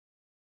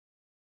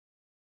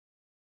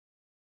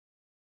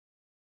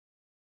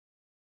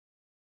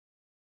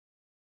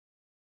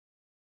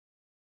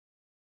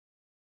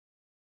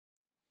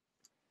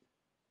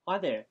Hi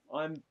there,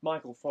 I'm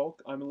Michael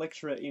Falk. I'm a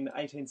lecturer in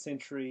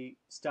 18th-century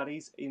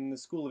studies in the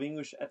School of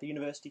English at the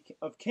University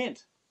of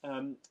Kent.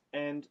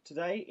 And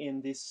today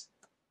in this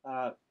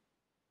uh,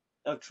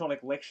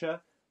 electronic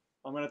lecture,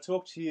 I'm going to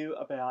talk to you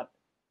about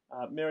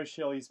Mary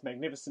Shelley's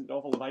magnificent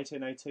novel of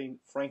 1818,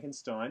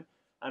 Frankenstein,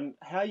 and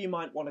how you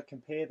might want to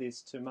compare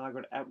this to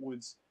Margaret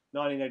Atwood's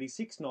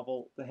 1986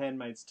 novel, The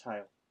Handmaid's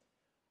Tale.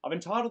 I've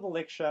entitled the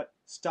lecture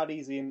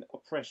Studies in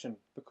Oppression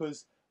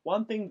because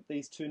one thing that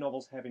these two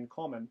novels have in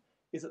common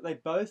is that they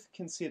both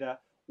consider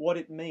what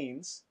it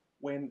means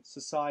when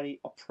society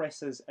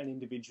oppresses an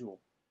individual,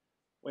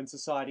 when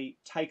society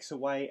takes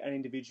away an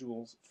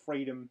individual's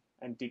freedom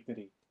and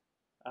dignity.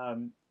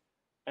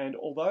 And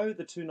although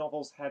the two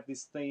novels have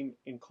this theme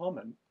in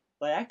common,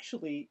 they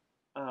actually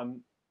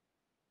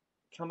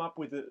come up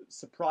with a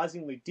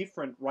surprisingly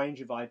different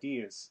range of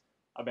ideas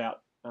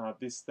about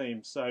this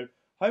theme. So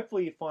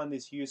hopefully you find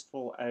this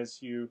useful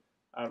as you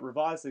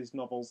revise these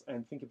novels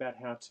and think about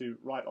how to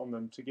write on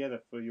them together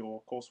for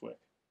your coursework.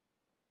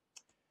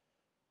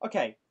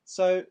 Okay,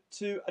 so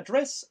to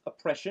address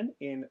oppression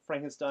in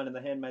Frankenstein and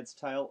the Handmaid's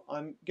Tale,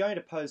 I'm going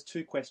to pose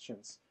two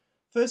questions.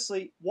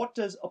 Firstly, what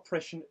does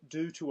oppression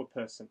do to a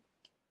person?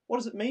 What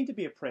does it mean to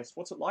be oppressed?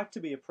 What's it like to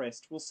be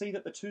oppressed? We'll see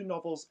that the two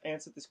novels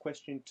answer this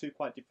question in two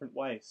quite different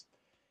ways.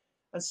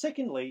 And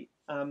secondly,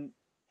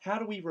 how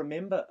do we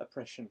remember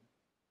oppression?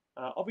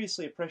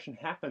 Obviously, oppression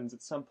happens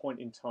at some point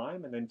in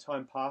time, and then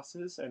time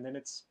passes, and then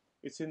it's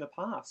in the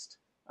past.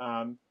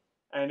 And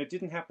it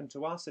didn't happen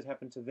to us, it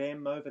happened to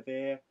them over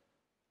there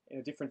in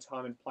a different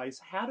time and place.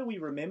 How do we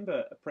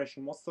remember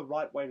oppression? What's the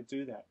right way to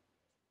do that?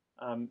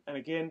 And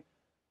again,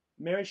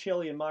 Mary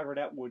Shelley and Margaret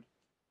Atwood,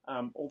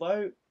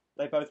 although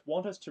they both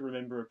want us to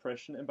remember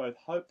oppression and both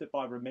hope that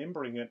by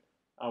remembering it,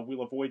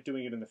 we'll avoid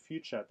doing it in the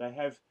future, they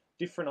have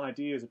different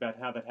ideas about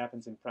how that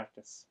happens in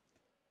practice.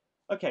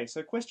 Okay,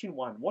 so question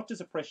one, what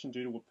does oppression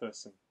do to a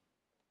person?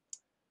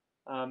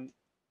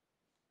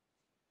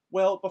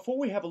 Well, before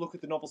we have a look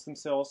at the novels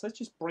themselves, let's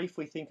just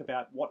briefly think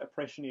about what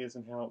oppression is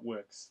and how it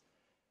works.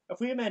 If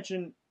we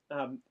imagine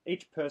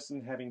each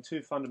person having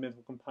two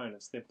fundamental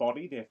components, their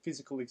body, their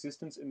physical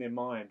existence, and their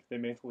mind, their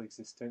mental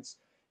existence,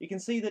 you can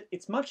see that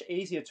it's much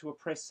easier to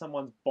oppress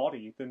someone's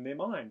body than their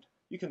mind.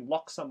 You can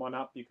lock someone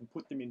up, you can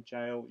put them in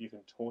jail, you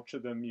can torture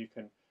them, you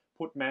can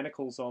put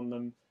manacles on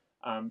them,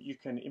 you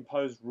can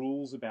impose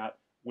rules about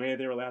where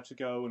they're allowed to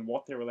go and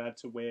what they're allowed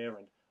to wear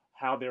and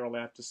how they're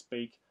allowed to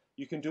speak.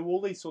 You can do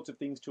all these sorts of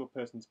things to a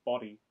person's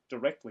body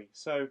directly.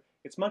 So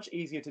it's much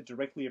easier to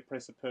directly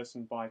oppress a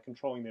person by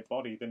controlling their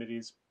body than it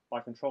is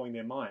by controlling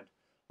their mind.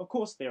 Of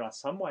course, there are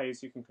some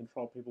ways you can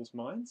control people's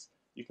minds.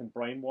 You can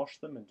brainwash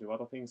them and do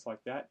other things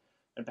like that.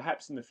 And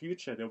perhaps in the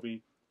future there'll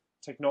be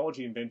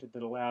technology invented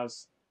that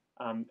allows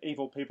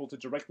evil people to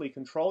directly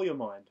control your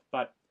mind.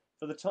 But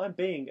for the time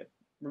being, it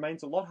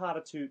remains a lot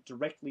harder to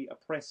directly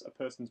oppress a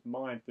person's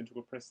mind than to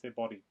oppress their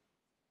body.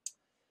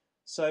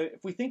 So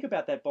if we think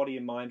about that body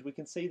and mind, we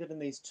can see that in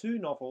these two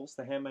novels,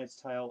 The Handmaid's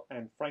Tale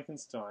and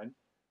Frankenstein,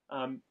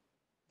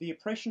 the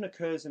oppression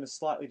occurs in a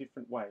slightly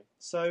different way.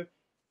 So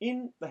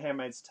in The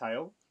Handmaid's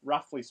Tale,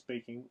 roughly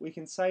speaking, we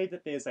can say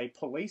that there's a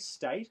police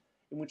state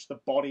in which the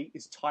body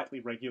is tightly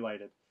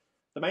regulated.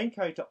 The main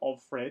character,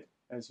 Offred,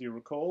 as you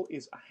recall,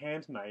 is a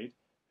handmaid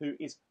who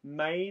is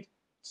made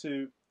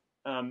to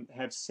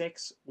have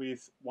sex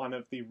with one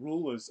of the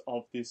rulers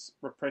of this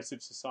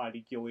repressive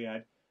society,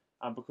 Gilead,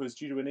 because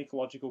due to an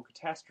ecological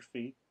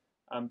catastrophe,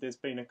 there's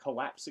been a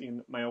collapse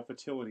in male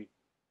fertility.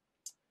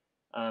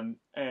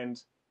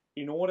 And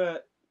in order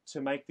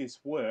to make this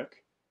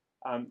work,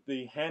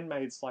 the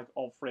handmaids like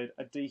Offred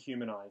are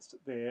dehumanized.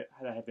 They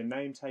have their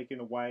name taken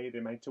away,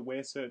 they're made to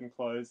wear certain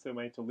clothes, they're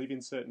made to live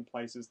in certain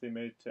places, they're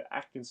made to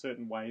act in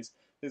certain ways.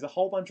 There's a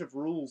whole bunch of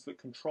rules that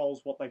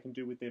controls what they can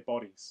do with their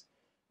bodies.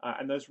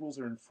 And those rules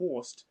are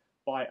enforced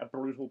by a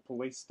brutal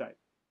police state.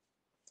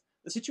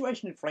 The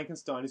situation in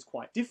Frankenstein is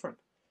quite different.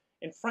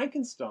 In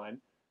Frankenstein,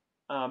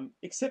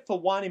 except for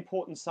one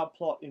important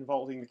subplot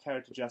involving the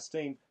character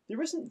Justine,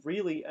 there isn't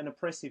really an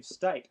oppressive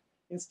state.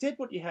 Instead,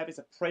 what you have is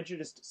a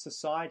prejudiced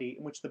society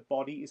in which the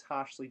body is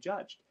harshly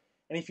judged.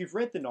 And if you've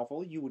read the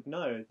novel, you would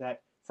know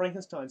that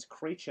Frankenstein's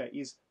creature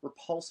is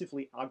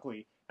repulsively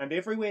ugly, and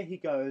everywhere he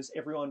goes,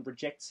 everyone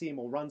rejects him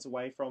or runs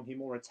away from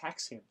him or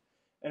attacks him.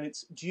 And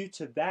it's due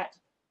to that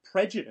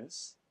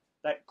prejudice,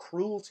 that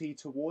cruelty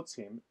towards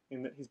him,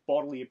 in that his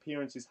bodily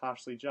appearance is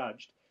harshly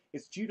judged,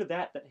 it's due to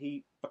that that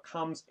he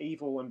becomes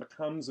evil and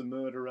becomes a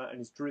murderer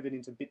and is driven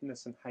into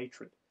bitterness and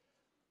hatred.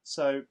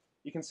 So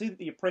you can see that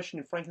the oppression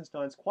in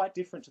Frankenstein is quite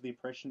different to the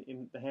oppression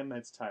in The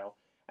Handmaid's Tale.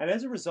 And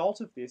as a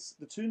result of this,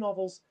 the two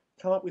novels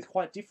come up with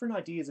quite different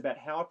ideas about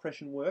how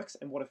oppression works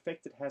and what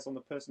effect it has on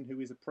the person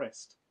who is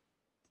oppressed.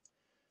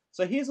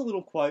 So here's a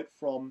little quote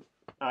from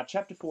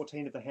chapter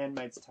 14 of The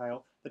Handmaid's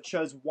Tale that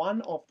shows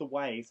one of the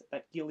ways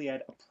that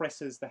Gilead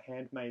oppresses the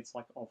handmaids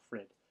like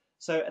Offred.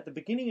 So at the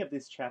beginning of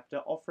this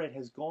chapter, Offred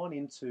has gone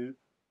into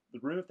the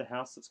room of the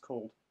house that's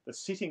called the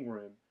sitting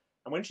room.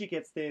 And when she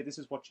gets there, this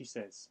is what she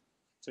says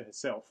to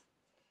herself.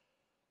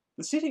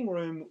 The sitting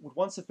room would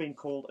once have been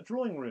called a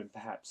drawing room,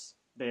 perhaps.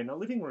 then a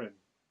living room.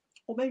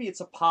 Or maybe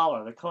it's a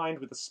parlour, the kind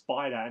with a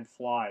spider and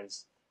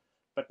flies.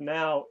 But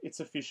now it's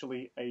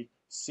officially a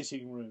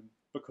sitting room,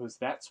 because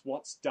that's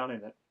what's done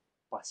in it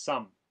by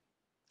some.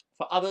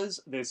 For others,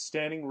 there's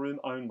standing room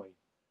only.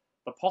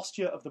 The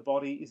posture of the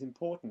body is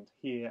important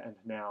here and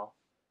now.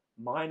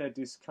 Minor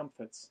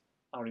discomforts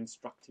are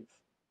instructive.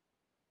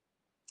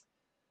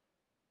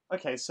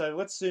 Okay, so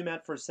let's zoom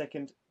out for a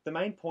second. The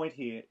main point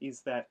here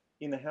is that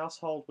in the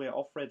household where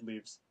Offred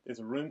lives, there's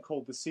a room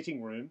called the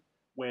sitting room,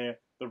 where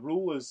the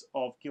rulers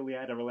of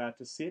Gilead are allowed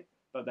to sit,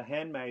 but the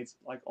handmaids,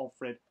 like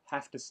Offred,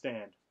 have to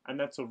stand. And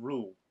that's a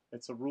rule.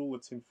 It's a rule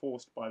that's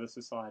enforced by the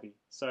society.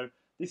 So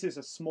this is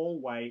a small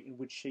way in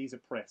which she's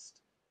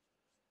oppressed.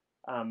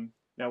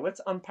 Now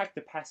let's unpack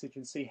the passage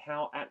and see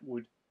how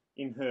Atwood,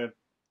 in her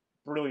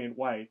brilliant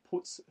way,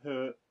 puts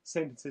her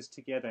sentences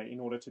together in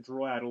order to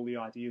draw out all the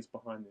ideas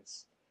behind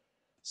this.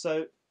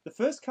 So the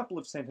first couple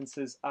of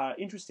sentences are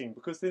interesting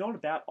because they're not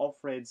about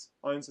Offred's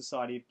own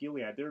society of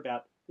Gilead. They're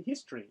about the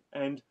history.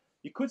 And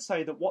you could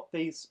say that what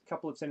these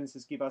couple of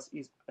sentences give us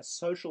is a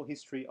social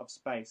history of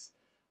space,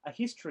 a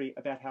history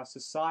about how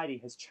society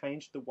has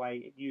changed the way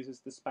it uses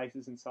the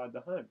spaces inside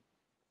the home.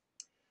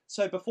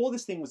 So before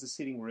this thing was a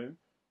sitting room,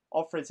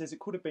 Offred says it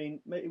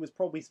was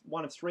probably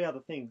one of three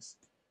other things.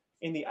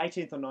 In the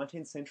 18th or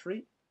 19th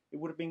century, it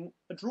would have been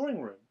a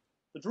drawing room.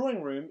 The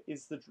drawing room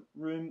is the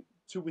room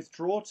to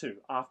withdraw to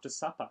after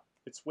supper.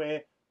 It's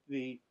where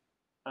the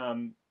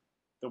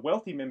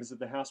wealthy members of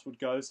the house would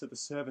go so the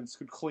servants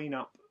could clean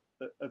up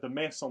the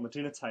mess on the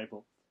dinner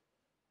table.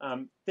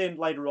 Then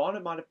later on,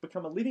 it might have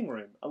become a living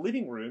room. A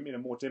living room in a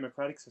more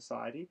democratic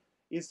society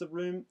is the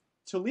room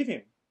to live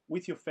in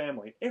with your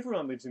family.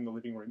 Everyone lives in the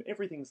living room.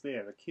 Everything's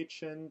there. The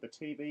kitchen, the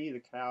TV,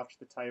 the couch,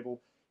 the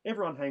table.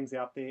 Everyone hangs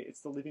out there.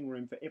 It's the living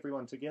room for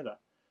everyone together.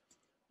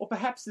 Or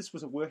perhaps this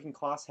was a working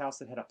class house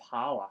that had a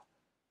parlour.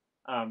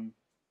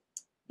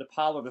 The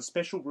parlour, the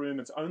special room,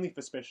 it's only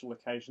for special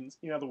occasions.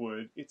 In other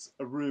words, it's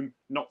a room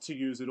not to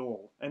use at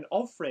all. And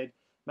Offred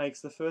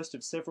makes the first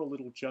of several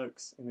little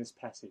jokes in this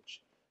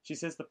passage. She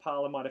says the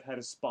parlour might have had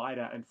a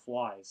spider and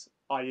flies,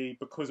 i.e.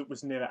 because it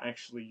was never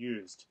actually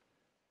used.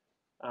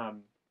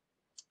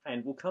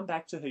 And we'll come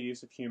back to her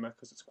use of humour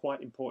because it's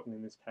quite important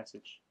in this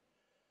passage.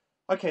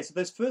 Okay, so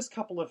those first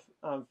couple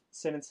of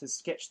sentences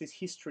sketch this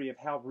history of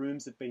how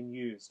rooms have been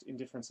used in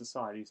different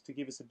societies to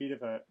give us a bit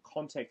of a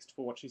context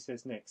for what she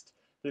says next.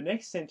 The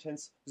next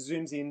sentence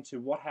zooms into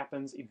what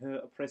happens in her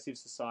oppressive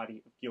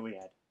society of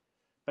Gilead.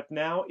 But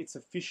now it's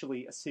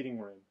officially a sitting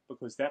room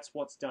because that's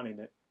what's done in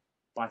it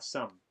by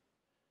some.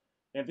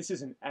 Now this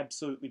is an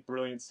absolutely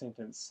brilliant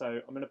sentence, so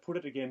I'm going to put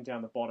it again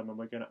down the bottom and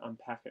we're going to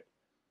unpack it.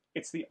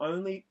 It's the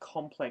only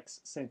complex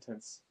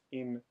sentence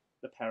in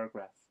the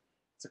paragraph.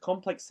 It's a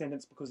complex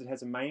sentence because it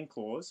has a main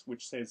clause,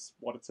 which says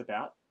what it's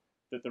about,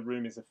 that the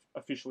room is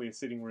officially a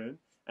sitting room,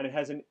 and it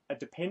has a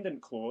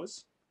dependent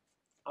clause,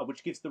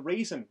 which gives the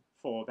reason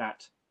for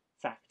that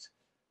fact.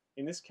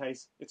 In this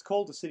case, it's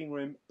called a sitting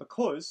room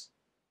because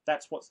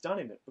that's what's done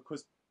in it,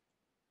 because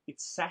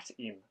it's sat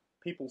in.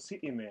 People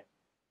sit in there.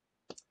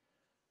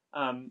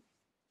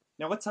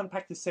 Now let's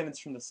unpack this sentence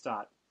from the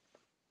start.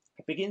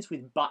 It begins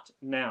with but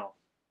now.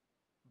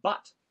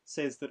 But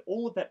says that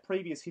all of that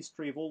previous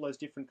history of all those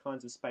different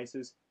kinds of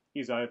spaces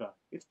is over.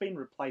 It's been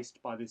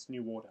replaced by this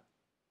new order.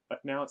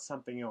 But now it's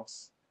something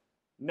else.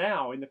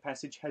 Now in the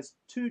passage has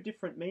two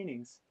different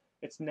meanings.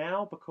 It's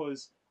now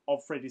because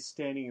Offred is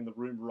standing in the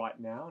room right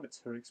now and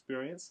it's her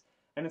experience.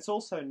 And it's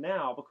also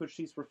now because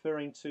she's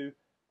referring to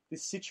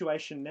this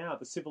situation now,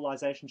 the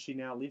civilization she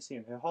now lives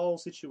in, her whole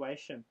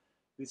situation,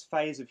 this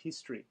phase of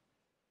history.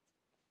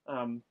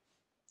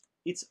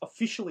 It's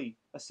officially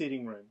a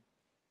sitting room.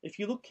 If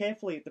you look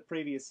carefully at the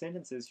previous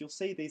sentences, you'll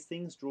see these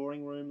things,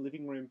 drawing room,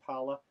 living room,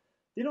 parlour,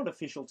 they're not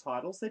official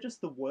titles, they're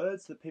just the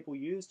words that people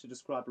use to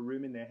describe a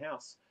room in their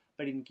house.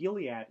 But in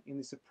Gilead, in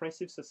this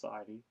oppressive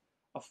society,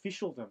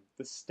 officialdom,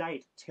 the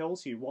state,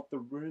 tells you what the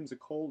rooms are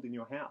called in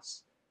your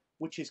house,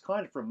 which is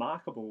kind of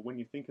remarkable when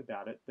you think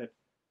about it, that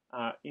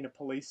in a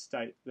police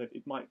state, that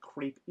it might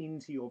creep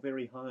into your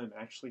very home and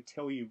actually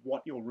tell you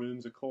what your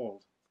rooms are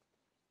called.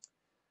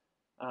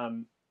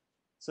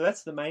 So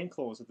that's the main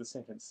clause of the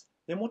sentence.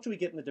 Then what do we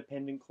get in the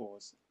dependent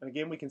clause? And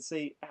again, we can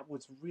see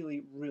Atwood's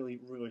really, really,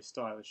 really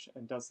stylish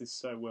and does this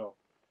so well.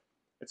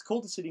 It's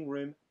called the sitting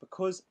room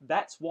because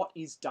that's what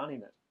is done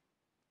in it.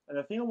 And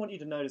the thing I want you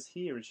to notice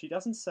here is she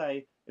doesn't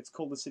say it's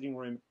called the sitting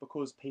room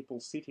because people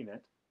sit in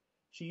it.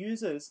 She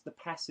uses the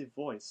passive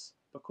voice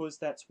because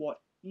that's what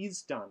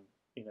is done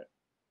in it.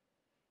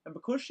 And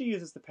because she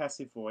uses the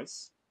passive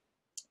voice,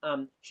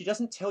 she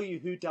doesn't tell you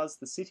who does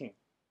the sitting.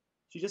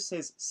 She just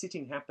says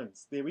sitting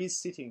happens. There is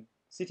sitting.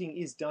 Sitting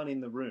is done in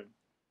the room.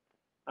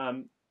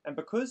 And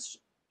because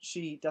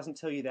she doesn't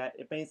tell you that,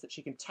 it means that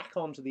she can tack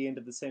on to the end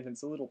of the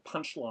sentence a little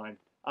punchline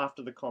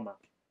after the comma.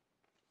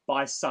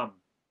 By some.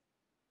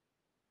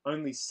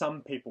 Only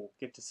some people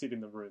get to sit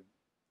in the room.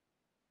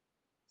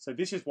 So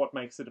this is what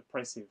makes it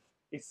oppressive.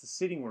 It's the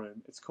sitting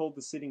room. It's called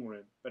the sitting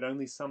room, but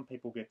only some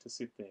people get to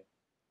sit there.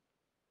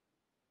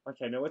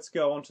 Okay, now let's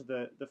go on to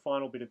the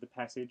final bit of the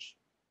passage.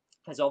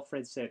 As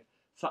Alfred said,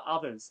 for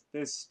others,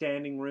 there's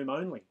standing room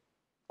only,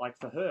 like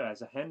for her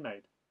as a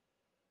handmaid.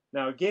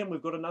 Now again,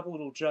 we've got another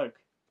little joke.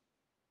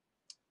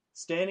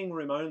 Standing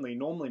room only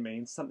normally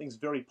means something's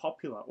very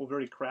popular or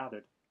very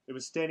crowded. There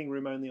was standing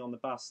room only on the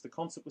bus. The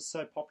concert was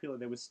so popular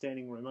there was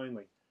standing room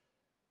only.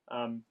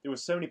 There were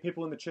so many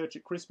people in the church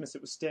at Christmas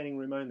it was standing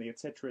room only,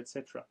 etc.,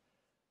 etc.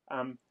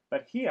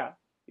 But here,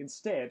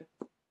 instead,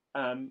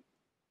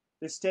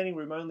 there's standing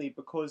room only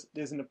because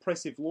there's an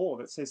oppressive law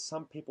that says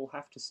some people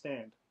have to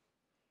stand.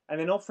 And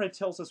then Alfred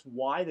tells us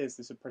why there's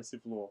this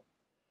oppressive law.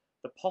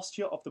 The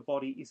posture of the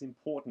body is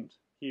important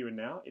here and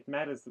now. It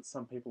matters that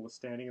some people are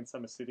standing and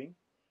some are sitting.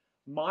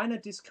 Minor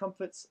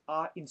discomforts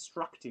are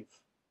instructive.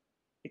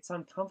 It's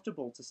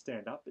uncomfortable to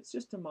stand up. It's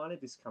just a minor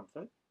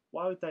discomfort.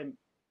 Why would they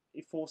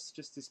force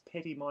just this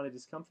petty minor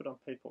discomfort on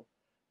people?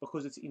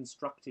 Because it's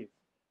instructive.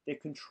 They're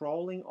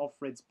controlling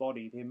Alfred's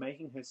body. They're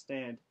making her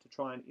stand to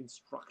try and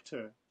instruct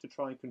her, to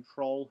try and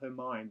control her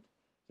mind,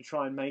 to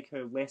try and make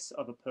her less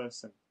of a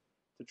person,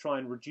 to try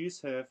and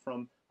reduce her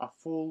from a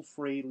full,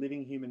 free,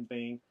 living human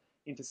being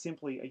into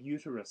simply a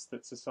uterus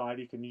that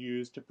society can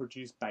use to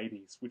produce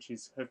babies, which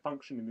is her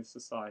function in this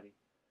society.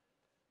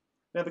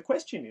 Now the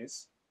question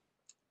is,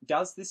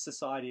 does this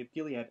society of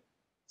Gilead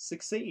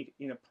succeed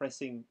in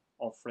oppressing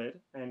Alfred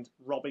and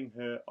robbing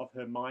her of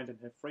her mind and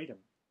her freedom?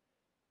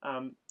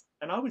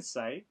 And I would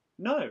say,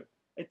 no,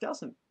 it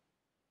doesn't.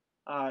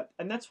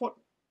 And that's what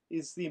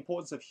is the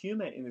importance of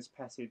humour in this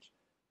passage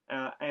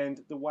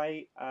and the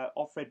way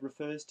Alfred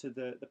refers to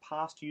the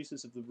past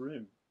uses of the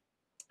room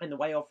and the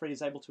way Alfred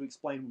is able to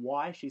explain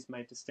why she's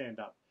made to stand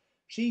up.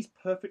 She's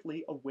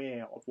perfectly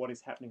aware of what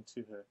is happening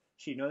to her.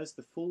 She knows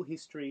the full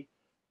history.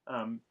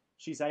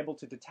 She's able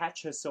to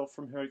detach herself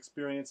from her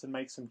experience and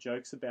make some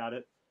jokes about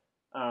it.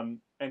 And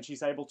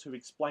she's able to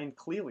explain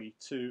clearly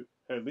to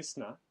her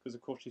listener, because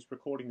of course she's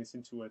recording this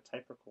into a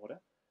tape recorder,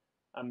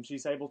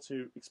 she's able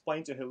to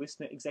explain to her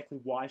listener exactly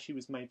why she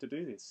was made to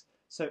do this.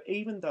 So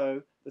even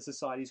though the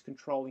society is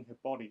controlling her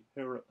body,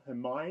 her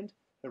mind,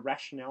 her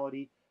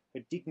rationality,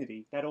 her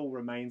dignity, that all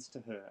remains to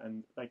her,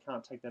 and they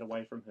can't take that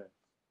away from her.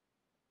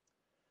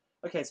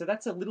 Okay, so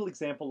that's a little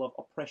example of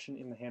oppression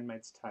in The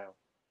Handmaid's Tale.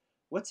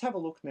 Let's have a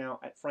look now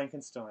at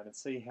Frankenstein and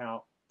see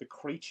how the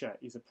creature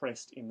is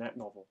oppressed in that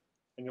novel.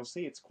 And you'll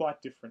see it's quite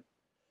different.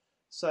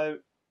 So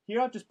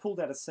here I've just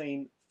pulled out a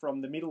scene from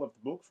the middle of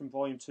the book, from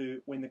volume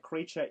 2, when the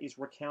creature is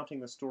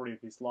recounting the story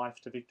of his life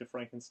to Victor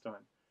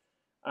Frankenstein.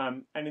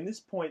 And in this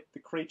point, the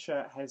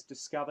creature has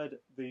discovered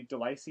the de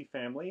Lacy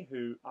family,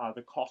 who are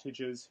the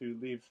cottagers who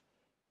live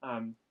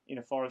in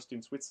a forest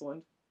in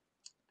Switzerland.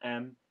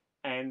 And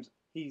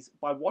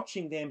by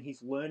watching them,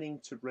 he's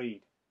learning to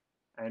read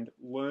and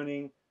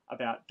learning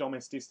about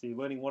domesticity,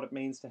 learning what it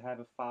means to have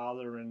a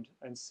father and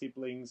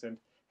siblings and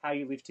how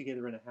you live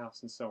together in a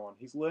house and so on.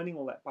 He's learning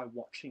all that by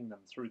watching them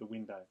through the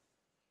window.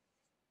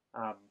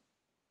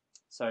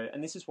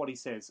 And this is what he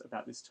says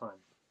about this time.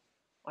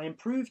 I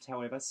improved,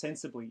 however,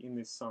 sensibly in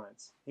this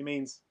science. He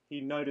means he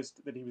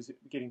noticed that he was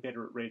getting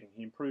better at reading.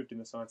 He improved in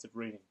the science of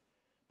reading.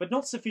 But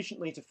not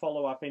sufficiently to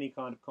follow up any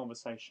kind of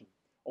conversation,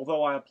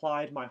 although I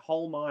applied my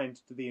whole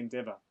mind to the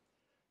endeavour.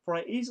 For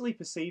I easily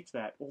perceived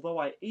that, although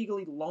I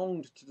eagerly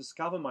longed to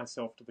discover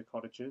myself to the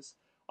cottagers,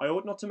 I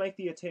ought not to make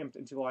the attempt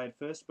until I had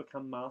first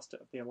become master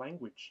of their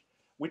language,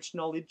 which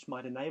knowledge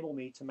might enable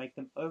me to make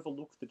them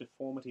overlook the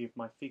deformity of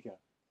my figure.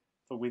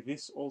 For with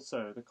this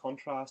also the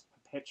contrast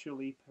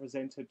perpetually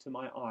presented to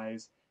my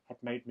eyes had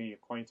made me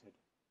acquainted.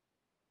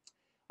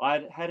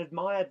 I had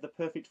admired the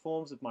perfect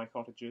forms of my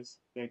cottagers,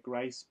 their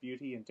grace,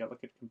 beauty, and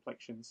delicate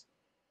complexions,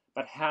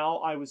 but how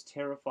I was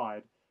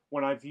terrified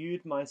when I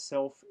viewed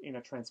myself in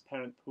a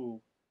transparent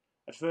pool.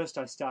 At first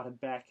I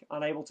started back,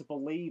 unable to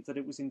believe that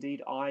it was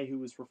indeed I who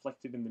was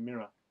reflected in the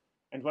mirror,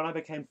 and when I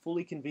became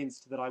fully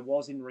convinced that I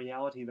was in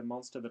reality the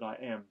monster that I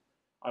am,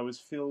 I was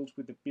filled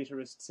with the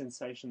bitterest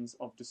sensations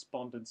of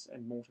despondence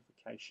and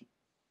mortification.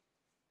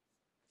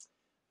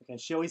 Okay,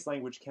 Shelley's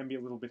language can be a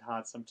little bit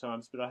hard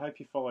sometimes, but I hope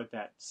you followed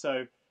that.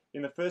 So,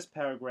 in the first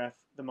paragraph,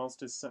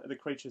 the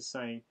creature's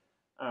saying,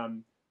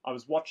 I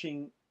was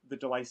watching the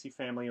de Lacy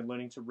family and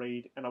learning to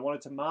read, and I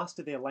wanted to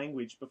master their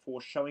language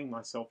before showing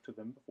myself to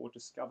them, before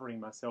discovering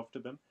myself to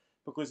them,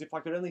 because if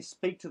I could only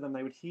speak to them,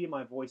 they would hear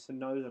my voice and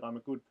know that I'm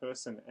a good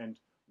person and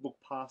look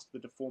past the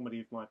deformity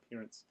of my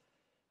appearance.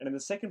 And in the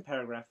second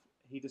paragraph,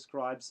 he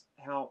describes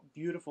how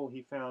beautiful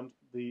he found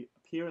the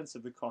appearance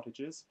of the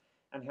cottagers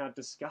and how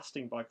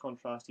disgusting, by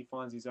contrast, he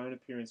finds his own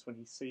appearance when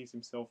he sees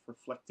himself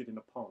reflected in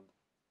a pond.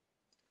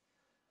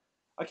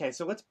 Okay,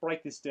 so let's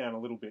break this down a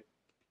little bit.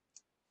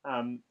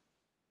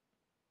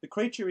 The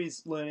creature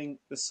is learning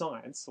the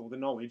science, or the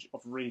knowledge,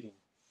 of reading.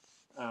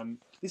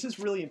 This is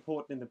really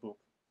important in the book.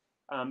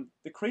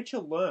 The creature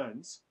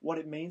learns what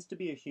it means to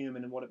be a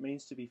human and what it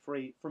means to be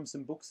free from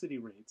some books that he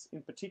reads.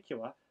 In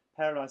particular,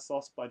 Paradise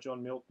Lost by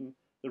John Milton,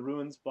 The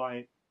Ruins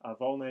by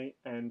Volney,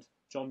 and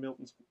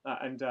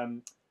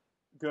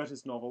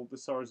Goethe's novel, The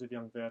Sorrows of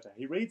Young Werther.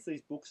 He reads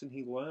these books and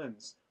he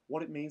learns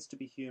what it means to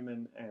be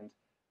human and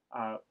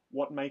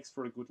what makes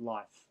for a good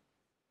life.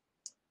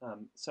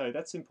 So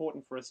that's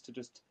important for us to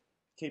just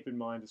keep in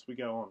mind as we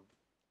go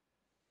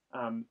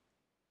on.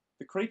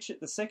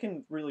 The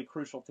second really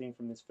crucial thing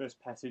from this first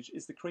passage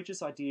is the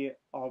creature's idea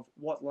of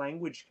what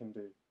language can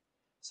do.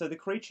 So the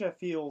creature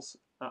feels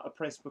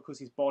oppressed because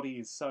his body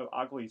is so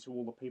ugly to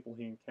all the people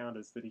he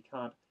encounters that he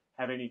can't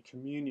have any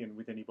communion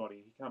with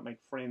anybody. He can't make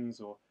friends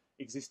or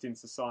exist in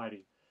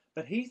society.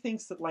 But he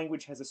thinks that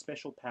language has a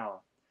special power.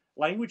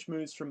 Language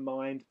moves from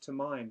mind to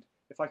mind.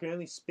 If I can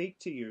only speak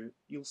to you,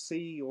 you'll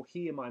see or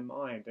hear my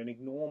mind and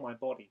ignore my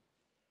body.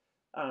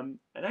 And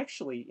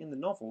actually, in the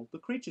novel, the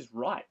creature's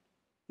right.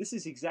 This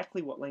is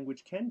exactly what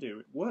language can do.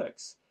 It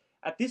works.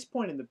 At this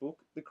point in the book,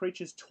 the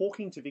creature's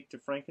talking to Victor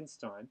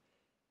Frankenstein,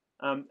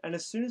 and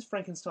as soon as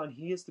Frankenstein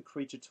hears the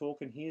creature talk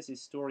and hears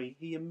his story,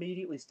 he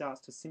immediately starts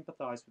to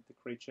sympathize with the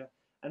creature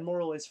and more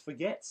or less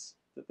forgets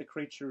that the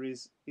creature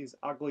is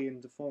ugly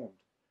and deformed.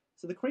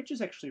 So the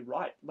creature's actually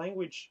right.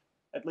 Language,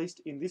 at least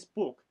in this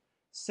book,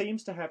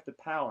 seems to have the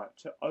power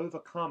to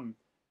overcome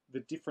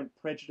the different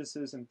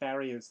prejudices and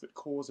barriers that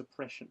cause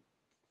oppression.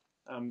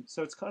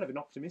 So it's kind of an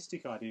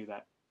optimistic idea,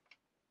 that.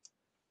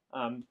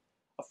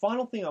 A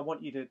final thing I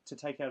want you to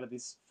take out of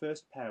this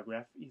first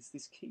paragraph is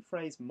this key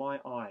phrase, my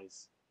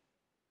eyes.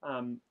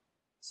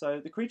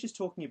 So the creature's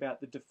talking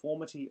about the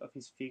deformity of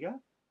his figure,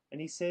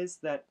 and he says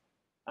that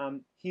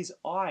his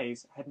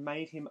eyes had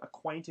made him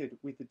acquainted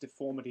with the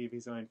deformity of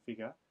his own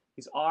figure.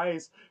 His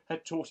eyes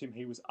had taught him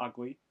he was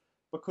ugly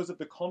because of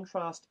the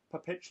contrast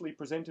perpetually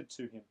presented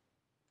to him.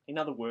 In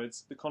other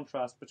words, the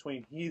contrast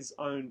between his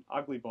own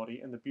ugly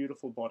body and the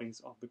beautiful bodies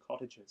of the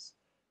cottagers.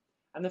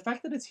 And the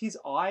fact that it's his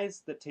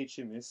eyes that teach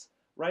him this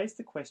raised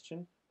the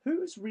question,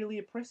 who's really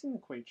oppressing the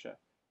creature?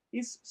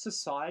 Is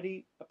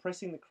society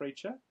oppressing the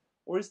creature,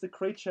 or is the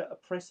creature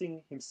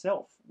oppressing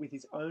himself with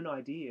his own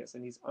ideas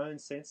and his own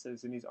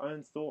senses and his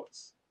own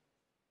thoughts?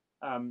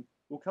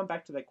 We'll come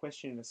back to that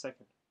question in a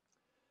second.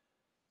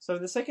 So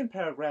in the second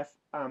paragraph,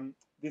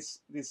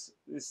 this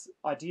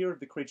idea of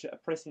the creature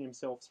oppressing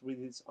himself with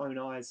his own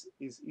eyes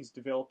is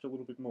developed a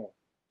little bit more.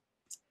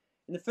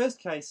 In the first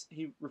case,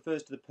 he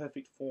refers to the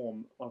perfect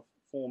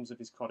forms of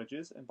his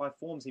cottagers, and by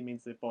forms he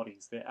means their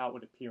bodies, their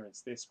outward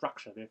appearance, their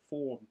structure, their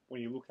form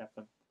when you look at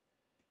them.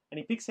 And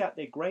he picks out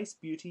their grace,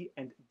 beauty,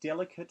 and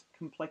delicate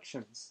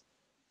complexions.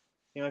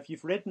 Now, if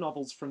you've read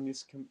novels from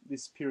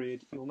this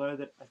period, you'll know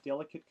that a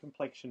delicate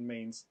complexion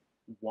means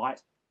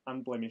white,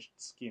 unblemished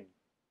skin.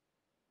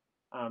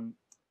 And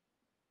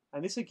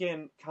this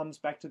again comes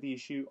back to the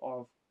issue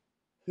of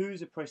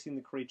who's oppressing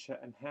the creature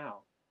and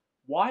how.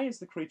 Why has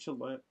the creature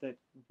learnt that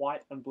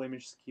white,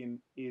 unblemished skin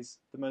is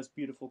the most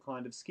beautiful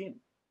kind of skin?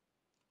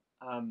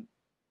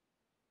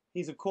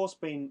 He's of course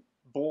been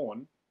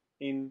born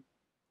in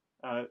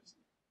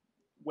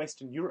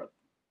Western Europe,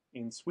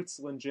 in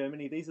Switzerland,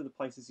 Germany. These are the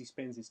places he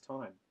spends his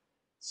time.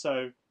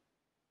 So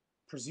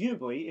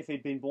presumably, if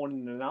he'd been born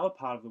in another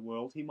part of the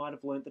world, he might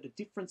have learnt that a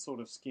different sort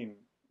of skin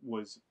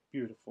was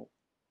beautiful.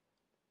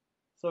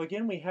 So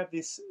again, we have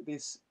this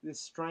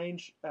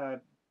strange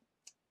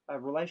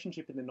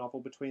relationship in the novel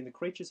between the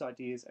creature's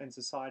ideas and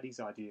society's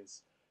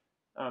ideas.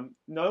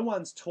 No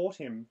one's taught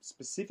him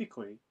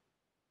specifically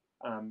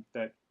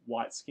that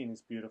white skin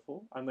is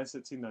beautiful, unless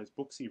it's in those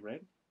books he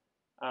read.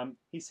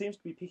 He seems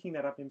to be picking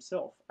that up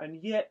himself,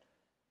 and yet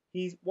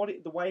the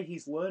way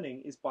he's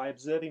learning is by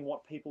observing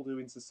what people do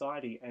in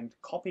society and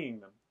copying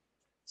them.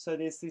 So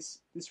there's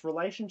this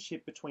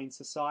relationship between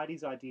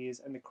society's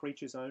ideas and the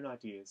creature's own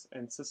ideas,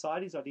 and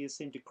society's ideas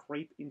seem to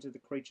creep into the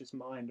creature's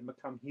mind and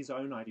become his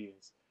own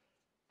ideas.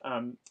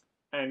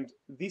 And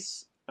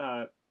this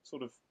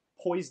sort of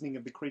poisoning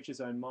of the creature's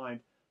own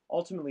mind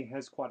ultimately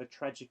has quite a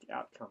tragic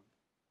outcome,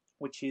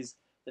 which is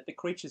that the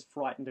creature's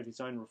frightened of his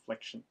own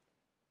reflection.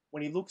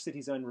 When he looks at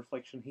his own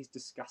reflection, he's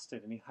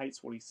disgusted and he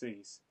hates what he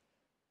sees.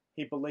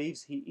 He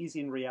believes he is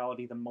in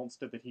reality the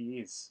monster that he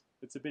is.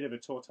 It's a bit of a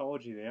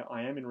tautology there.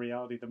 I am in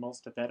reality the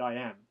monster that I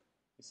am.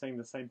 He's saying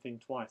the same thing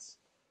twice.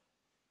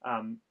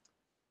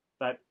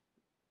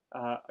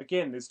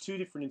 Again, there's two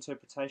different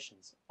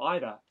interpretations.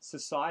 Either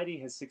society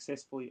has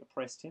successfully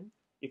oppressed him,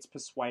 it's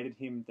persuaded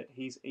him that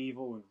he's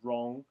evil and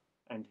wrong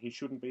and he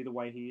shouldn't be the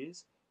way he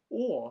is,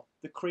 or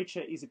the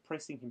creature is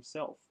oppressing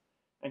himself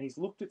and he's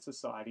looked at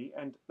society,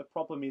 and the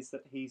problem is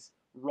that he's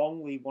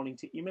wrongly wanting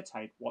to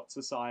imitate what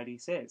society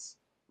says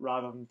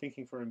rather than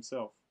thinking for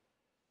himself.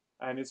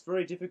 And it's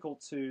very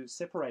difficult to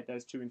separate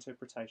those two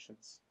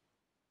interpretations.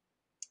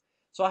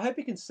 So I hope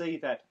you can see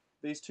that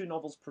these two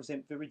novels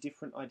present very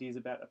different ideas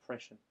about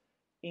oppression.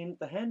 In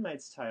The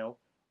Handmaid's Tale,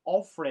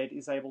 Offred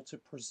is able to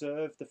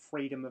preserve the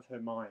freedom of her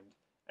mind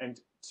and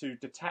to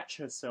detach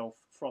herself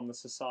from the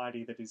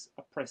society that is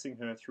oppressing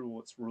her through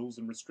all its rules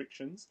and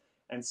restrictions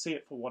and see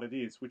it for what it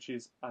is, which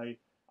is a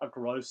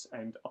gross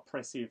and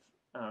oppressive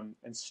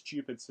and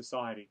stupid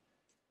society.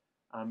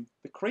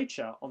 The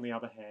creature, on the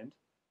other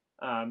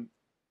hand,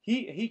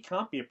 he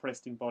can't be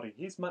oppressed in body.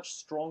 He's much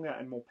stronger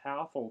and more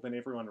powerful than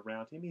everyone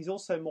around him. He's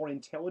also more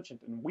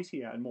intelligent and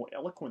wittier and more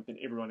eloquent than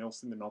everyone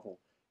else in the novel.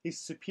 He's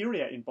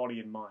superior in body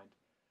and mind.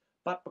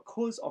 But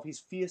because of his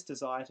fierce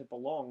desire to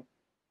belong,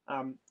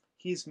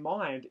 his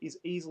mind is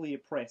easily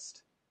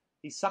oppressed.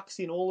 He sucks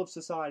in all of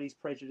society's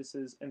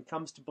prejudices and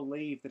comes to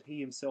believe that he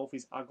himself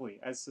is ugly,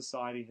 as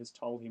society has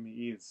told him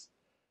he is.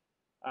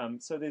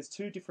 So there's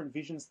two different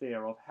visions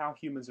there of how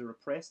humans are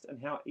oppressed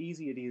and how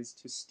easy it is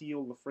to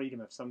steal the freedom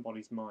of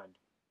somebody's mind.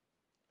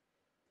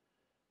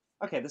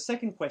 Okay, the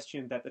second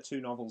question that the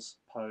two novels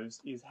pose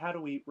is, how do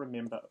we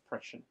remember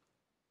oppression?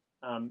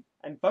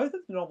 And both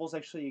of the novels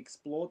actually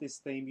explore this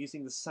theme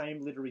using the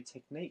same literary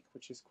technique,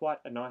 which is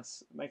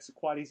makes it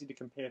quite easy to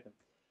compare them.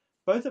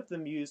 Both of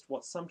them used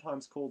what's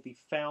sometimes called the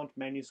found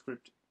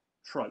manuscript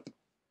trope.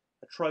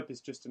 A trope is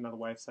just another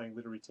way of saying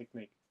literary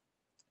technique.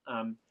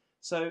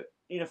 So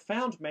in a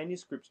found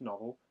manuscript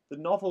novel, the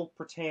novel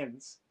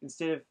pretends,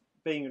 instead of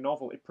being a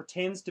novel, it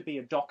pretends to be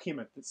a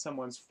document that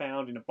someone's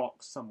found in a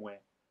box somewhere.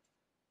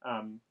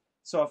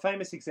 So a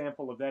famous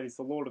example of that is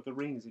The Lord of the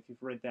Rings, if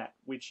you've read that,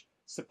 which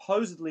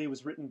supposedly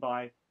was written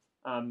by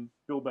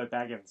Bilbo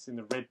Baggins in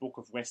the Red Book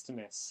of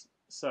Westernesse.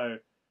 So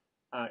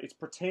it's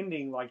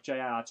pretending like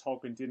J.R.R.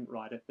 Tolkien didn't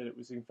write it, that it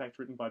was in fact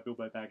written by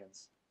Bilbo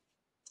Baggins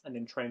and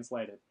then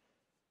translated.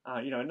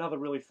 Another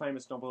really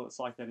famous novel that's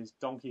like that is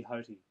Don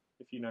Quixote,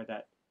 if you know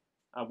that,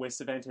 where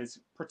Cervantes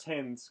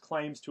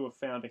claims to have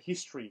found a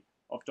history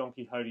of Don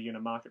Quixote in a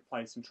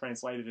marketplace and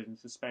translated it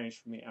into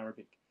Spanish from the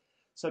Arabic.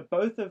 So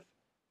both of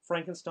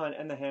Frankenstein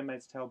and The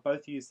Handmaid's Tale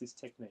both use this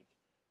technique.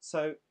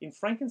 So in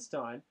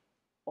Frankenstein,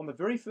 on the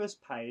very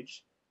first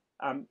page,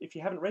 if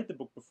you haven't read the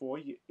book before,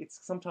 it's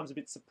sometimes a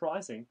bit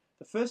surprising.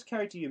 The first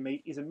character you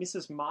meet is a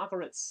Mrs.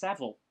 Margaret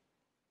Saville,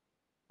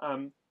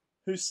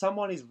 who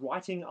someone is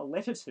writing a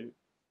letter to.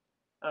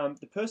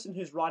 The person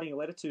who's writing a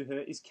letter to her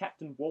is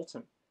Captain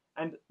Walton.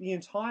 And the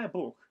entire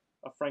book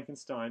of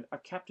Frankenstein are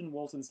Captain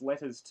Walton's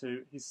letters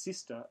to his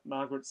sister,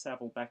 Margaret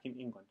Saville, back in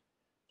England.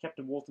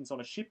 Captain Walton's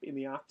on a ship in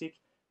the Arctic,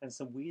 and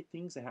some weird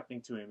things are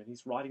happening to him, and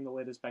he's writing the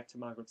letters back to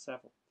Margaret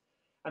Saville.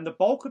 And the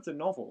bulk of the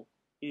novel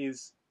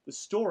is the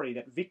story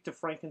that Victor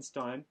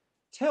Frankenstein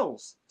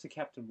tells to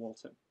Captain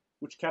Walton,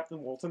 which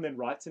Captain Walton then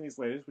writes in his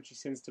letters, which he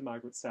sends to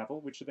Margaret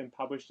Saville, which are then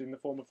published in the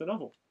form of the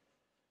novel.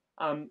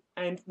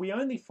 And we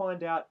only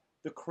find out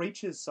the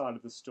creature's side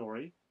of the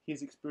story,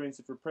 his experience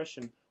of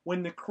repression,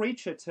 when the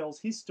creature tells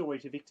his story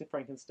to Victor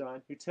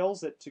Frankenstein, who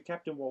tells it to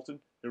Captain Walton,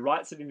 who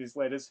writes it in his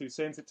letters, who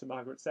sends it to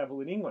Margaret Saville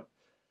in England.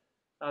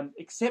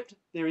 Except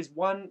there is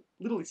one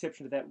little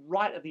exception to that.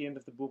 Right at the end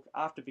of the book,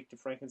 after Victor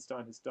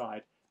Frankenstein has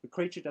died, the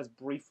creature does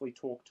briefly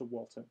talk to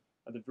Walton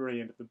at the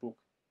very end of the book.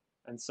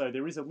 And so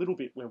there is a little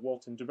bit where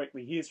Walton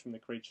directly hears from the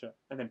creature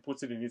and then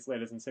puts it in his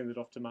letters and sends it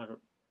off to Margaret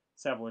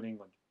Saville in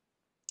England.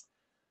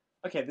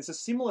 Okay, there's a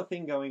similar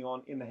thing going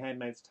on in The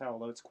Handmaid's Tale,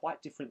 though it's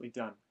quite differently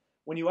done.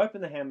 When you open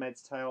The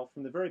Handmaid's Tale,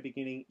 from the very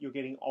beginning, you're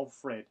getting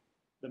Offred,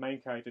 the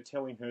main character,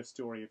 telling her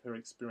story of her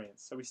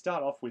experience. So we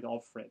start off with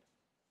Offred.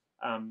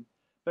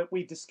 But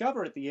we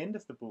discover at the end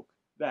of the book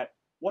that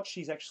what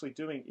she's actually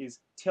doing is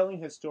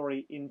telling her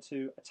story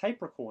into a tape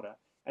recorder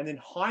and then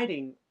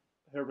hiding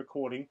her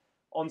recording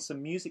on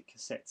some music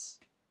cassettes.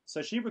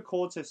 So she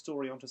records her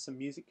story onto some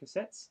music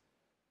cassettes,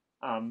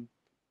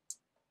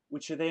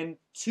 which are then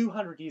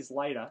 200 years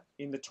later,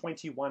 in the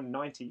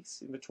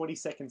 2190s, in the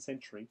 22nd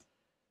century,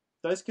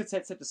 those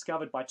cassettes are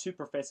discovered by two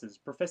professors,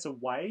 Professor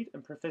Wade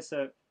and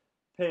Professor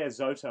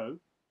Piazzotto.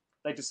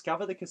 They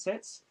discover the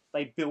cassettes,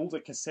 they build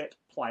a cassette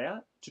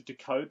player to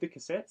decode the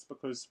cassettes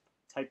because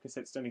tape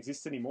cassettes don't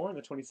exist anymore in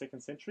the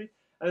 22nd century,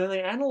 and then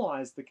they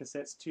analyse the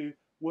cassettes to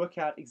work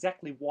out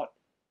exactly what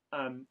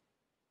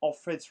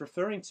Offred's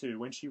referring to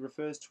when she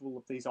refers to all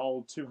of these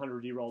old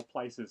 200-year-old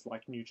places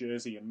like New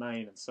Jersey and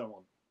Maine and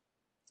so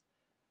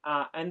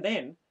on. And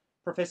then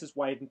Professors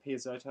Wade and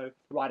Piazzotto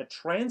write a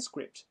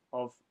transcript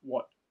of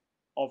what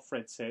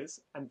Offred says,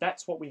 and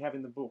that's what we have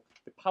in the book,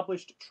 the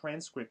published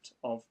transcript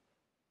of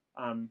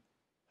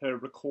her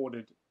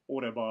recorded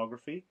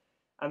autobiography.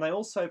 And they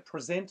also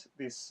present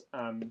this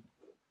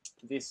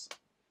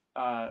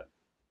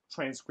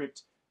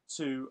transcript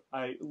to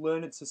a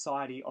learned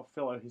society of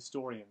fellow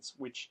historians,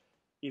 which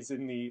is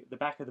in the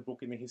back of the book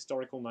in the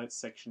historical notes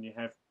section. You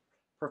have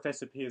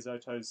Professor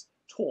Piazzotto's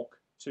talk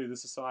to the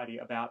society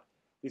about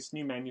this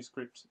new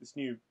manuscript, this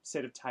new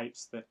set of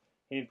tapes that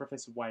he and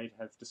Professor Wade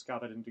have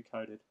discovered and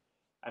decoded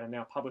and are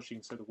now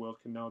publishing so the world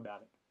can know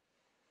about it.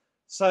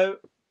 So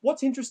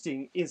what's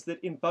interesting is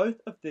that in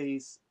both of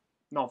these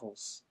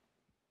novels,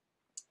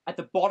 at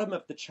the bottom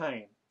of the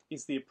chain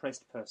is the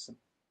oppressed person.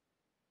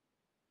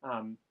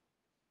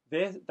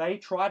 They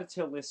try to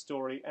tell their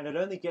story, and it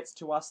only gets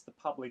to us, the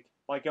public,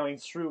 by going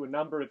through a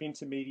number of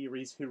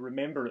intermediaries who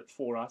remember it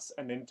for us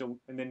and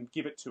then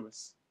give it to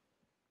us.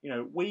 You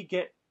know, we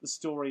get the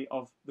story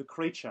of the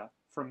creature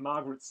from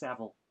Margaret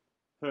Saville,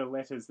 her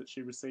letters that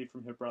she received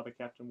from her brother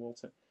Captain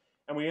Walton,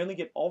 and we only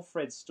get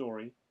Offred's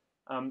story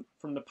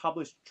from the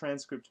published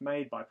transcript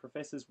made by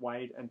Professors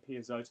Wade and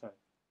Piazzotto.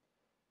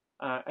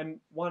 And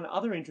one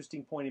other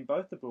interesting point in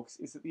both the books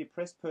is that the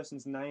oppressed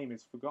person's name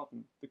is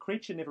forgotten. The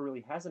creature never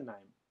really has a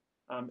name.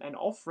 And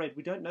Offred,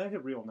 we don't know her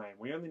real name.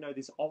 We only know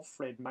this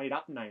Offred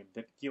made-up name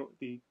that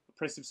the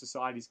oppressive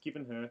society's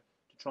given her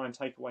to try and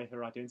take away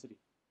her identity.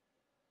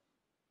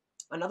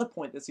 Another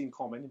point that's in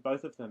common in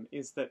both of them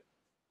is that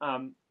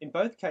In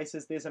both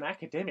cases, there's an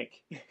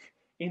academic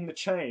in the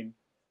chain.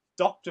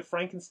 Dr.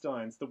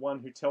 Frankenstein's the one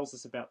who tells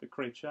us about the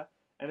creature,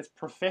 and it's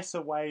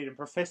Professor Wade and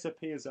Professor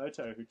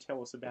Piazzotto who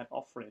tell us about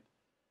Offred.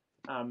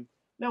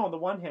 Now, on the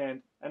one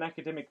hand, an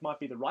academic might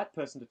be the right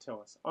person to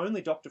tell us.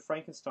 Only Dr.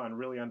 Frankenstein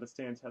really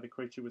understands how the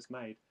creature was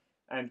made.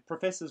 And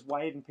Professors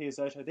Wade and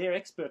Piazzotto, they're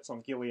experts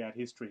on Gilead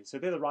history, so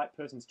they're the right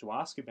persons to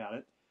ask about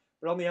it.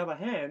 But on the other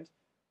hand,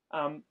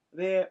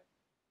 they're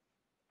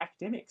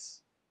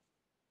academics.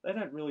 They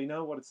don't really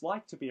know what it's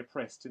like to be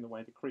oppressed in the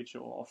way the creature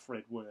or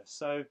Offred were.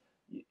 So,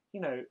 you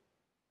know,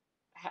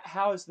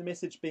 how is the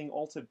message being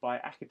altered by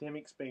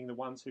academics being the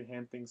ones who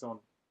hand things on?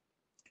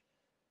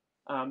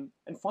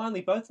 And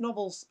finally, both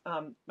novels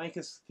make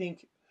us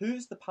think,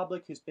 who's the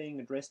public who's being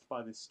addressed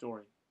by this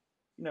story?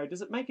 You know,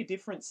 does it make a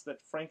difference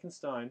that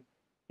Frankenstein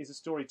is a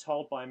story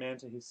told by a man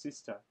to his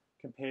sister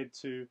compared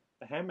to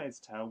The Handmaid's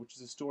Tale, which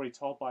is a story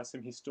told by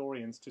some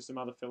historians to some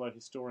other fellow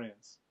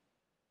historians?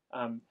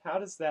 How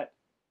does that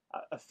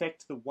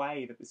affect the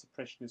way that this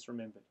oppression is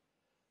remembered?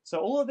 So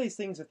all of these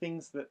things are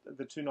things that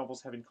the two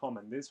novels have in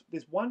common. There's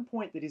one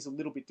point that is a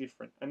little bit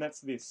different, and that's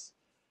this,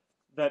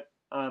 that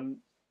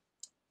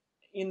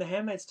in The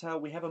Handmaid's Tale,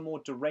 we have a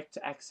more direct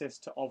access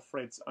to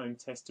Offred's own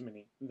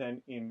testimony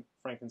than in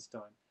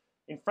Frankenstein.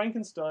 In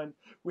Frankenstein,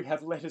 we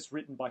have letters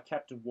written by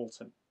Captain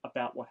Walton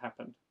about what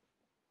happened,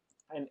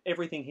 and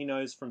everything he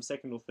knows from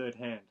second or third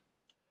hand.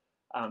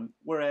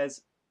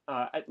 Whereas,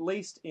 at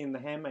least in The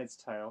Handmaid's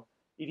Tale,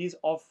 it is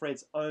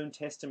Offred's own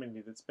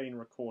testimony that's been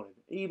recorded,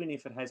 even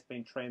if it has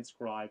been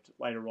transcribed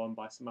later on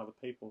by some other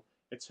people.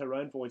 It's her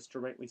own voice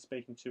directly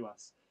speaking to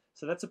us.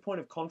 So that's a point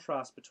of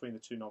contrast between the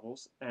two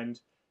novels, and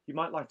you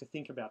might like to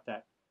think about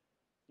that.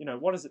 You know,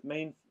 what does it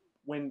mean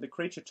when the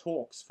creature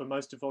talks for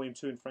most of Volume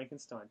 2 in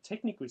Frankenstein?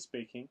 Technically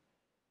speaking,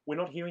 we're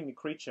not hearing the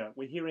creature.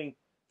 We're hearing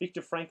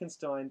Victor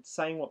Frankenstein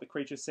saying what the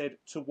creature said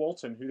to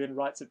Walton, who then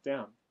writes it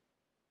down.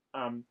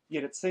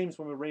 Yet it seems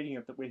when we're reading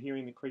it that we're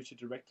hearing the creature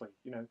directly.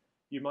 You know,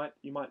 you might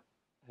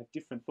have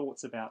different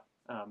thoughts about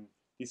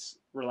this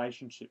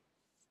relationship.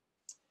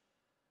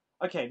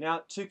 Okay,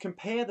 now to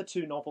compare the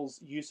two novels'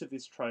 use of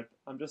this trope,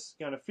 I'm just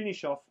going to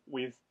finish off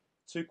with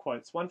two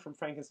quotes, one from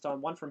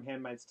Frankenstein, one from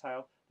Handmaid's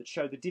Tale, that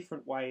show the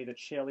different way that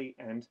Shelley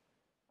and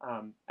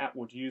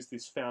Atwood use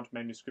this found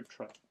manuscript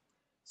trope.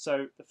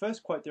 So the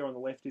first quote there on the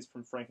left is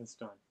from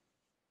Frankenstein.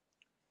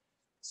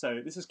 So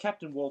this is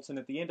Captain Walton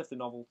at the end of the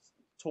novel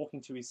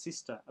talking to his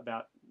sister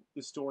about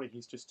the story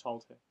he's just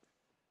told her.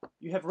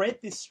 "You have read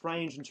this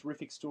strange and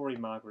terrific story,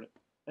 Margaret,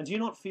 and do you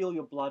not feel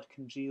your blood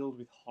congealed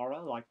with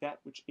horror like that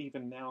which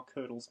even now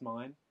curdles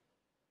mine?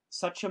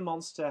 Such a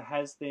monster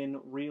has then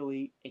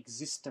really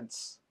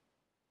existence.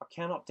 I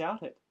cannot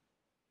doubt it,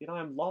 yet I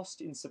am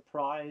lost in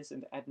surprise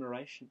and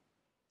admiration.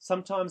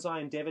 Sometimes I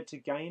endeavoured to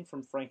gain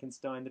from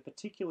Frankenstein the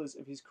particulars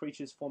of his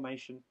creature's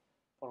formation,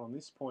 but on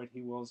this point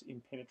he was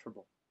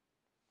impenetrable."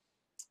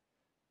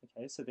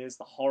 Okay, so there's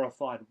the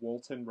horrified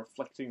Walton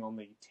reflecting on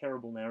the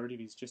terrible narrative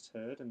he's just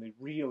heard and the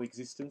real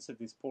existence of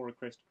this poor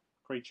oppressed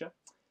creature.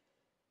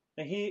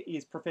 Now here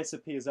is Professor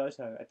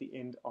Piazzotto at the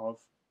end of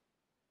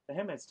The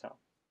Handmaid's Tale.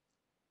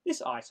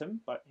 "This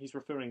item," but he's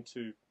referring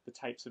to the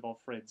tapes of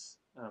Offred's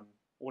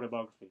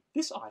autobiography,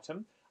 "this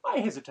item, I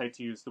hesitate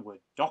to use the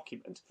word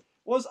document,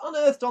 was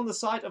unearthed on the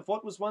site of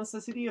what was once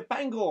the city of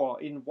Bangor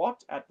in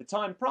what, at the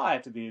time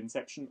prior to the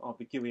inception of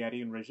the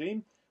Gileadian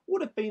regime,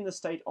 would have been the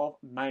state of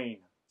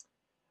Maine.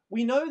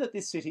 We know that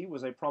this city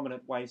was a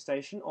prominent way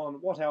station on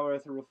what our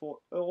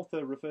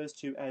author refers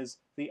to as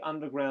the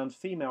Underground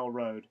Female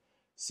Road,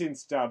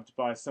 since dubbed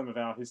by some of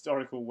our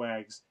historical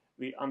wags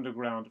the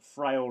Underground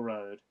Frail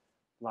Road."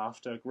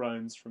 Laughter,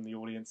 groans from the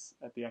audience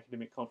at the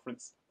academic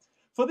conference.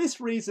 "For this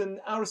reason,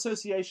 our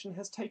association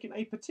has taken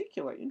a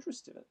particular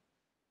interest in it."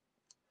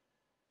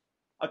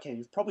 Okay,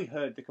 you've probably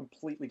heard the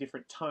completely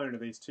different tone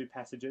of these two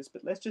passages,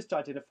 but let's just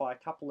identify a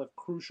couple of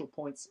crucial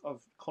points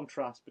of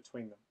contrast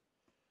between them.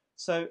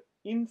 So,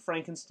 in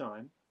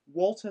Frankenstein,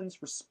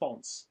 Walton's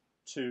response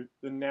to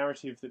the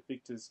narrative that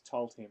Victor's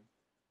told him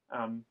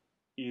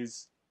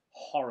is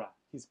horror.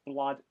 His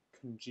blood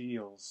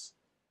congeals.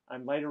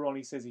 And later on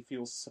he says he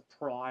feels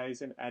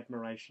surprise and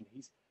admiration.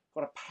 He's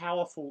got a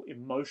powerful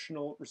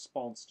emotional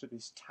response to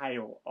this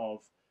tale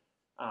of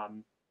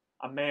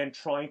a man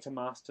trying to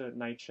master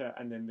nature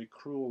and then the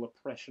cruel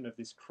oppression of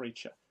this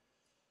creature.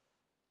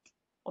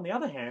 On the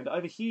other hand,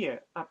 over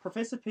here,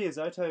 Professor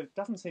Piazzotto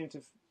doesn't seem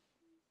to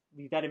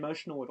be that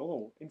emotional at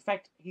all. In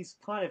fact, he's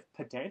kind of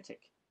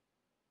pedantic.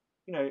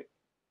 You know,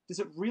 does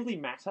it really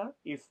matter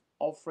if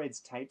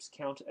Offred's tapes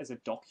count as a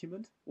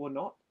document or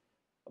not?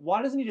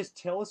 Why doesn't he just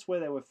tell us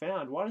where they were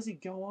found? Why does he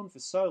go on for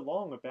so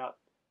long about,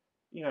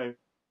 you know,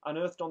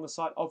 unearthed on the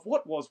site of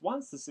what was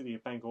once the city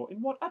of Bangor,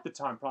 in what at the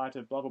time prior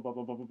to blah, blah, blah,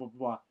 blah, blah, blah, blah,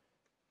 blah.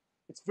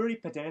 It's very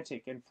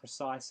pedantic and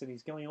precise, and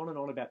he's going on and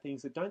on about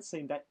things that don't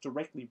seem that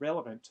directly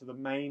relevant to the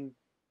main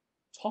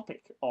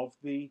topic of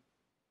the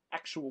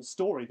actual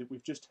story that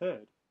we've just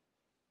heard.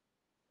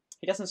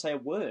 He doesn't say a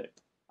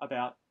word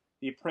about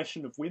the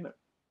oppression of women.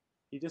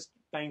 He just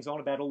bangs on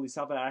about all this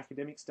other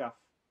academic stuff.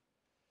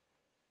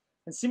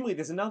 And similarly,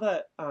 there's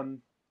another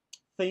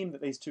theme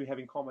that these two have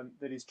in common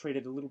that is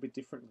treated a little bit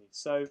differently.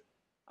 So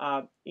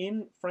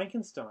in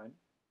Frankenstein,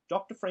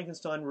 Dr.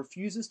 Frankenstein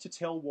refuses to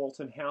tell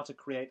Walton how to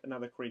create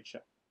another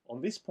creature.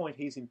 On this point,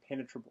 he's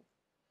impenetrable.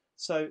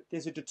 So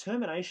there's a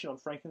determination on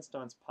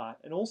Frankenstein's part,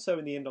 and also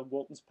in the end on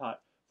Walton's part,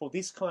 for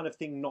this kind of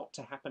thing not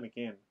to happen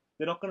again.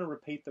 They're not going to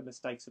repeat the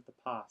mistakes of the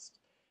past.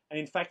 And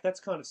in fact, that's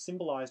kind of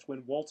symbolized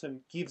when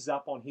Walton gives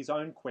up on his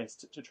own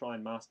quest to try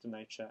and master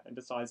nature and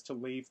decides to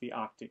leave the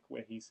Arctic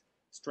where he's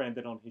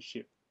stranded on his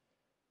ship.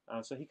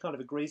 So he kind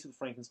of agrees with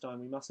Frankenstein,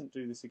 we mustn't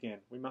do this again.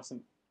 We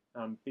mustn't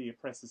be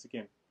oppressors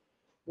again.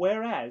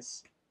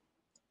 Whereas,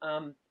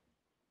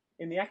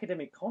 in the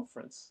academic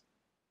conference,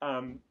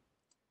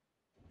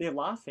 they're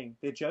laughing,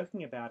 they're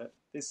joking about it.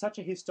 There's such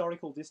a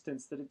historical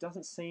distance that it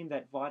doesn't seem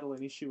that vital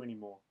an issue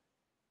anymore.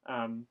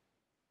 And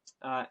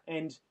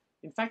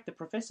in fact, the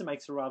professor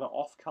makes a rather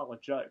off-colour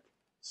joke.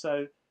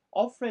 So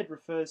Alfred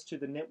refers to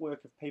the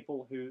network of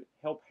people who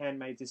help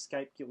handmaids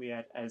escape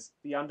Gilead as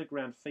the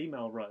Underground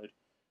Female Road,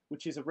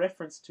 which is a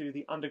reference to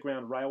the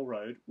Underground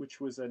Railroad, which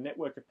was a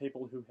network of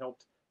people who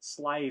helped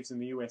slaves in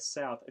the US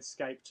South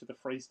escape to the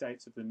free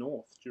states of the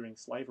North during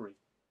slavery.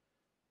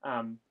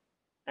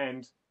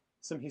 And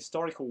some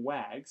historical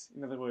wags,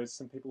 in other words,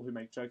 some people who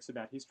make jokes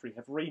about history,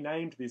 have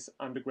renamed this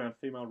Underground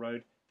Female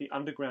Road the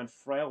Underground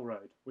Frail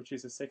Road, which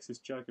is a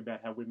sexist joke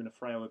about how women are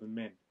frailer than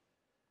men.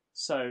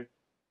 So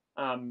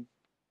the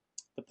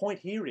point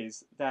here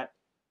is that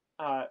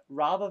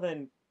rather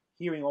than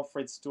hearing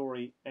Alfred's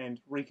story and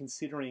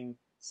reconsidering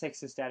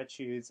sexist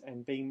attitudes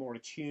and being more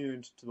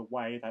attuned to the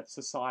way that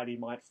society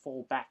might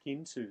fall back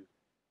into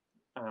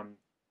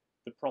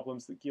the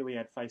problems that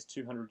Gilead faced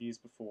 200 years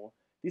before,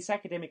 this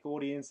academic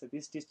audience at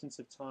this distance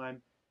of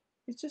time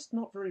is just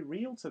not very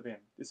real to them,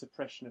 this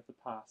oppression of the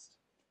past.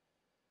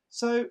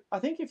 So I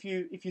think if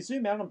you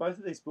zoom out on both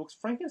of these books,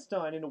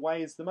 Frankenstein in a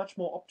way is the much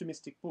more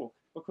optimistic book,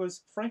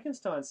 because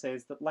Frankenstein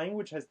says that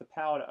language has the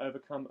power to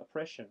overcome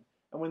oppression,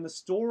 and when the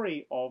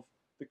story of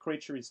the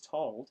creature is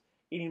told,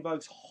 it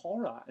invokes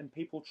horror and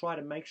people try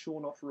to make sure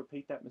not to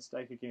repeat that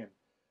mistake again.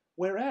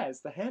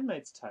 Whereas The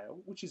Handmaid's Tale,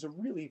 which is a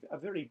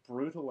very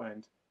brutal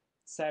and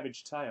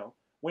savage tale,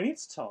 when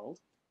it's told,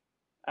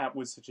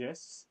 Atwood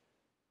suggests,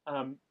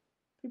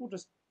 people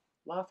just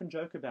laugh and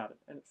joke about it,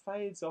 and it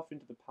fades off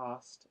into the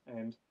past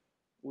and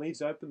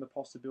leaves open the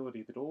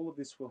possibility that all of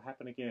this will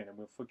happen again and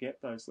we'll forget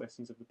those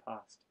lessons of the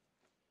past.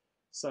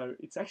 So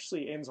it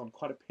actually ends on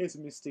quite a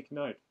pessimistic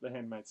note, The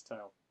Handmaid's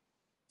Tale.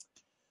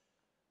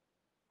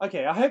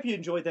 Okay, I hope you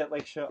enjoyed that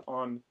lecture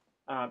on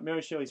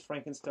Mary Shelley's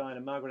Frankenstein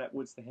and Margaret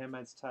Atwood's The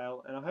Handmaid's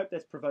Tale, and I hope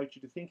that's provoked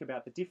you to think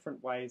about the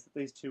different ways that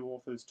these two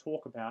authors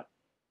talk about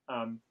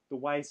the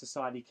way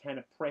society can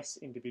oppress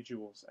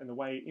individuals and the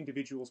way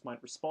individuals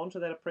might respond to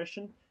that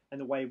oppression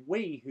and the way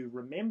we who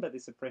remember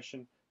this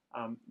oppression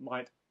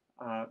might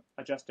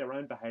adjust our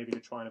own behaviour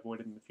to try and avoid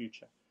it in the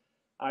future.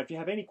 If you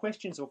have any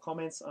questions or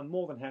comments, I'm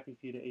more than happy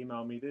for you to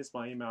email me. There's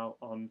my email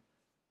on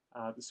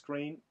the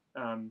screen,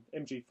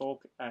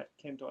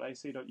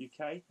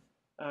 m.g.falk@kent.ac.uk,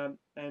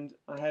 and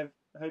I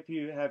hope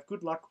you have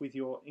good luck with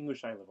your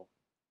English A-level.